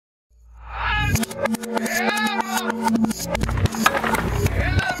So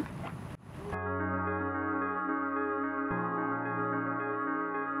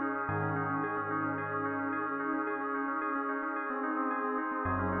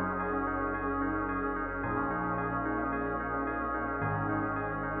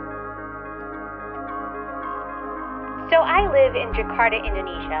I live in Jakarta,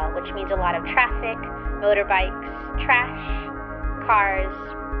 Indonesia, which means a lot of traffic, motorbikes, trash, cars,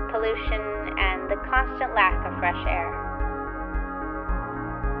 pollution, and the constant lack of fresh air.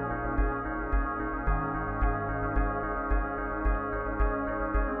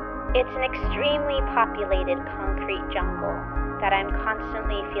 It's an extremely populated concrete jungle that I'm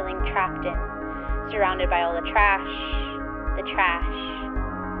constantly feeling trapped in, surrounded by all the trash,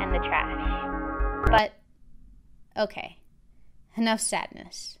 and the trash. But okay, enough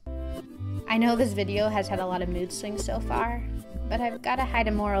sadness. I know this video has had a lot of mood swings so far, but I've got to hide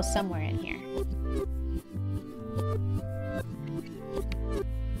a moral somewhere in here.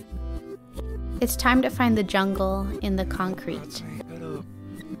 It's time to find the jungle in the concrete.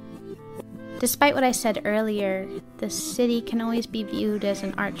 Despite what I said earlier, the city can always be viewed as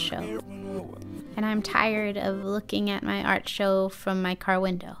an art show, and I'm tired of looking at my art show from my car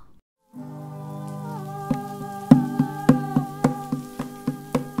window.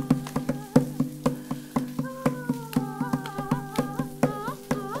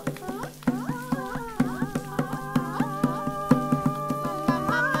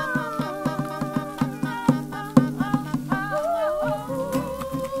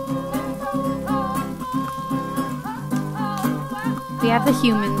 We have the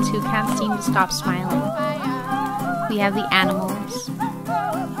humans who can't seem to stop smiling. We have the animals.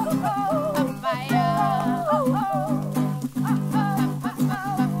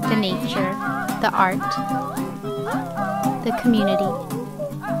 The nature, the art, the community,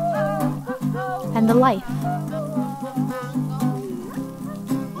 and the life.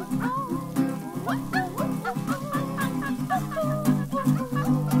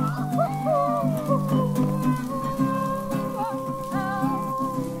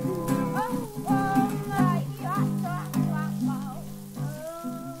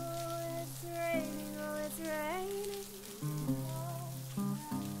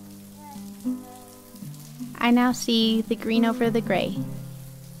 I now see the green over the gray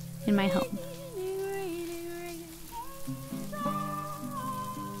in my home.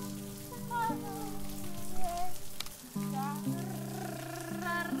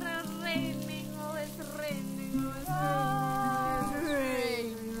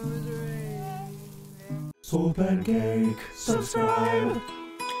 So pancake, subscribe.